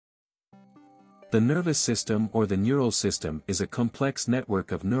The nervous system or the neural system is a complex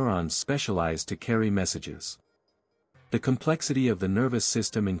network of neurons specialized to carry messages. The complexity of the nervous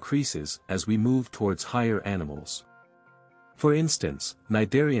system increases as we move towards higher animals. For instance,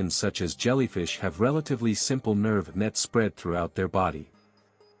 cnidarians such as jellyfish have relatively simple nerve nets spread throughout their body.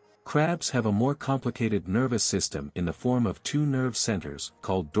 Crabs have a more complicated nervous system in the form of two nerve centers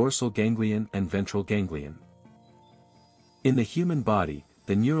called dorsal ganglion and ventral ganglion. In the human body,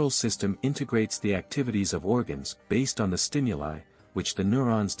 the neural system integrates the activities of organs based on the stimuli, which the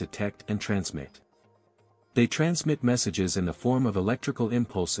neurons detect and transmit. They transmit messages in the form of electrical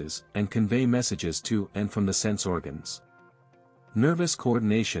impulses and convey messages to and from the sense organs. Nervous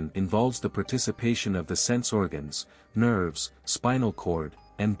coordination involves the participation of the sense organs, nerves, spinal cord,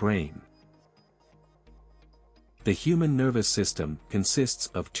 and brain. The human nervous system consists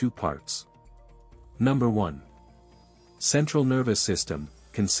of two parts. Number 1. Central nervous system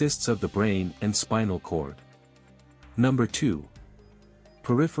consists of the brain and spinal cord. Number 2.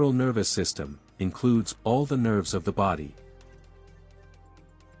 Peripheral nervous system includes all the nerves of the body.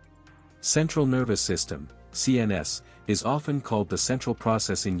 Central nervous system, CNS, is often called the central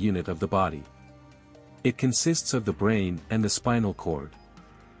processing unit of the body. It consists of the brain and the spinal cord.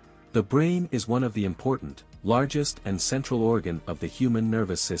 The brain is one of the important, largest and central organ of the human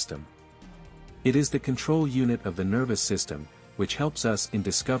nervous system. It is the control unit of the nervous system, which helps us in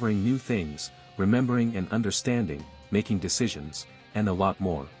discovering new things, remembering and understanding, making decisions, and a lot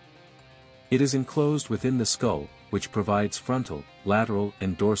more. It is enclosed within the skull, which provides frontal, lateral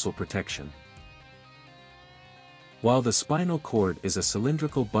and dorsal protection. While the spinal cord is a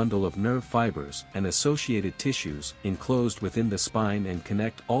cylindrical bundle of nerve fibers and associated tissues enclosed within the spine and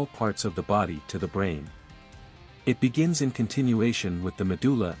connect all parts of the body to the brain. It begins in continuation with the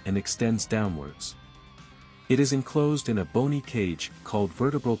medulla and extends downwards. It is enclosed in a bony cage called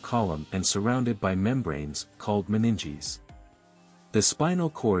vertebral column and surrounded by membranes called meninges. The spinal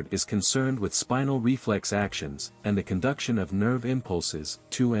cord is concerned with spinal reflex actions and the conduction of nerve impulses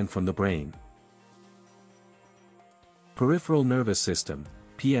to and from the brain. Peripheral nervous system,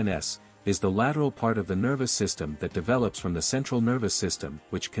 PNS, is the lateral part of the nervous system that develops from the central nervous system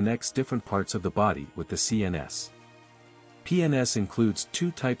which connects different parts of the body with the CNS. PNS includes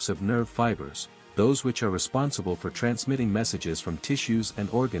two types of nerve fibers, those which are responsible for transmitting messages from tissues and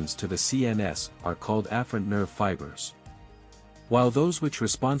organs to the CNS are called afferent nerve fibers, while those which are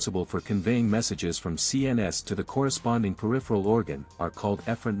responsible for conveying messages from CNS to the corresponding peripheral organ are called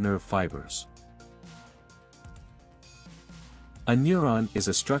efferent nerve fibers. A neuron is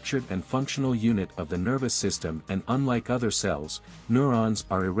a structured and functional unit of the nervous system, and unlike other cells, neurons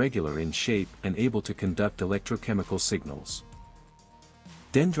are irregular in shape and able to conduct electrochemical signals.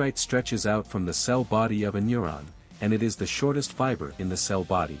 Dendrite stretches out from the cell body of a neuron, and it is the shortest fiber in the cell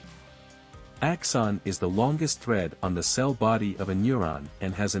body. Axon is the longest thread on the cell body of a neuron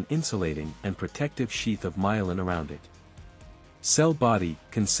and has an insulating and protective sheath of myelin around it. Cell body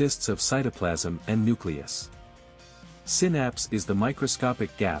consists of cytoplasm and nucleus. Synapse is the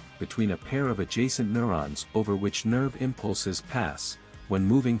microscopic gap between a pair of adjacent neurons over which nerve impulses pass, when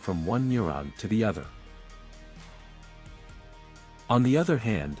moving from one neuron to the other. On the other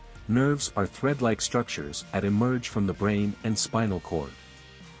hand, nerves are thread-like structures that emerge from the brain and spinal cord.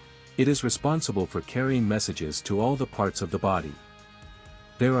 It is responsible for carrying messages to all the parts of the body.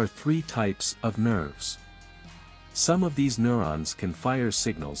 There are three types of nerves. Some of these neurons can fire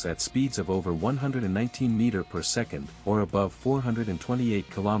signals at speeds of over 119 meters per second or above 428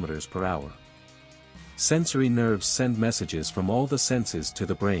 kilometers per hour. Sensory nerves send messages from all the senses to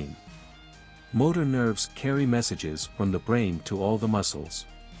the brain. Motor nerves carry messages from the brain to all the muscles.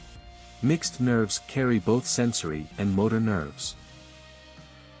 Mixed nerves carry both sensory and motor nerves.